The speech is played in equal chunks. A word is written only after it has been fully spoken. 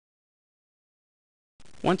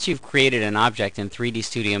Once you've created an object in 3D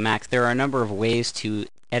Studio Max, there are a number of ways to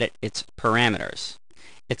edit its parameters.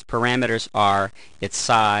 Its parameters are its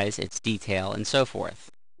size, its detail, and so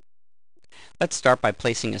forth. Let's start by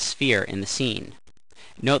placing a sphere in the scene.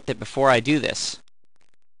 Note that before I do this,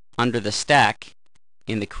 under the stack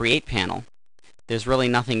in the Create panel, there's really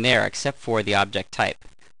nothing there except for the object type.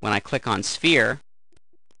 When I click on Sphere,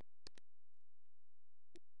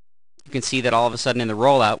 you can see that all of a sudden in the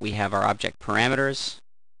rollout we have our object parameters,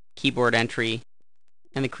 keyboard entry,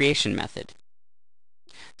 and the creation method.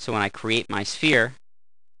 So when I create my sphere,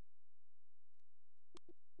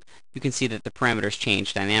 you can see that the parameters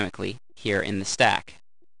change dynamically here in the stack.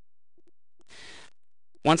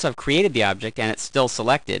 Once I've created the object and it's still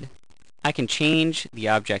selected, I can change the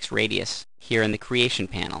object's radius here in the creation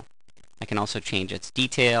panel. I can also change its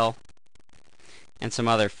detail and some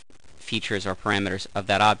other features or parameters of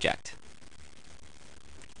that object.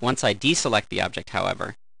 Once I deselect the object,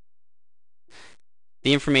 however,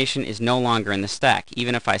 the information is no longer in the stack,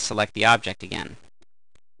 even if I select the object again.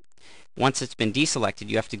 Once it's been deselected,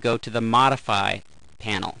 you have to go to the Modify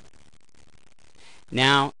panel.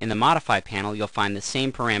 Now, in the Modify panel, you'll find the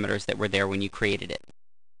same parameters that were there when you created it.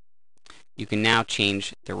 You can now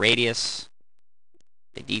change the radius,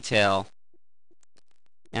 the detail,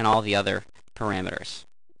 and all the other parameters.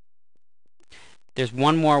 There's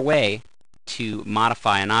one more way to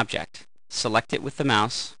modify an object. Select it with the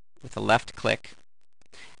mouse, with a left click,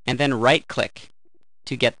 and then right-click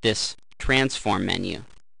to get this transform menu.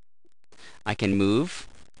 I can move,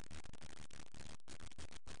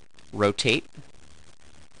 rotate,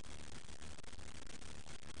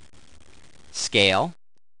 scale.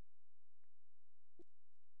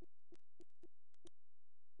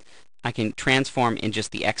 I can transform in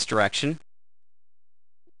just the X direction.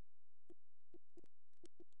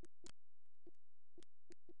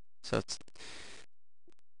 So it's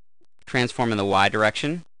transform in the Y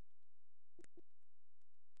direction.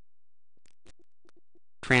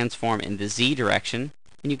 Transform in the Z direction,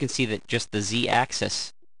 and you can see that just the Z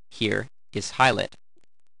axis here is highlighted.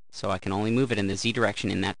 So I can only move it in the Z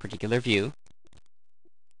direction in that particular view.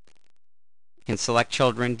 I can select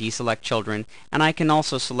children, deselect children, and I can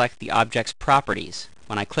also select the object's properties.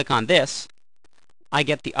 When I click on this, I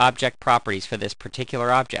get the object properties for this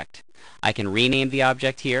particular object. I can rename the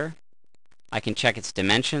object here. I can check its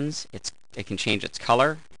dimensions. It can change its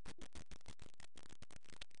color.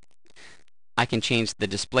 I can change the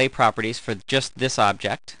display properties for just this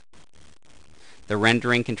object, the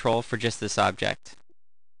rendering control for just this object,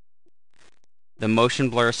 the motion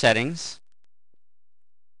blur settings,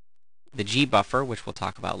 the G-buffer, which we'll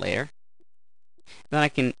talk about later. Then I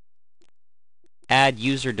can add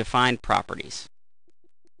user-defined properties.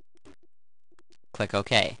 Click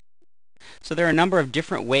OK. So there are a number of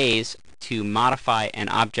different ways to modify an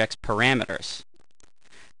object's parameters.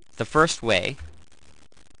 The first way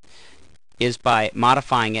is by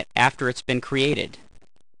modifying it after it's been created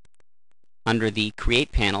under the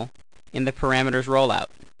Create panel in the Parameters rollout.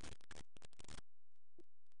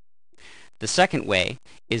 The second way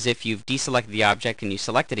is if you've deselected the object and you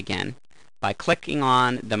select it again by clicking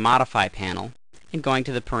on the Modify panel and going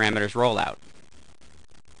to the Parameters rollout.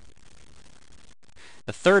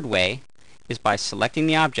 The third way is by selecting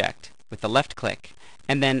the object with the left click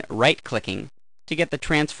and then right-clicking to get the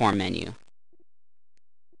Transform menu.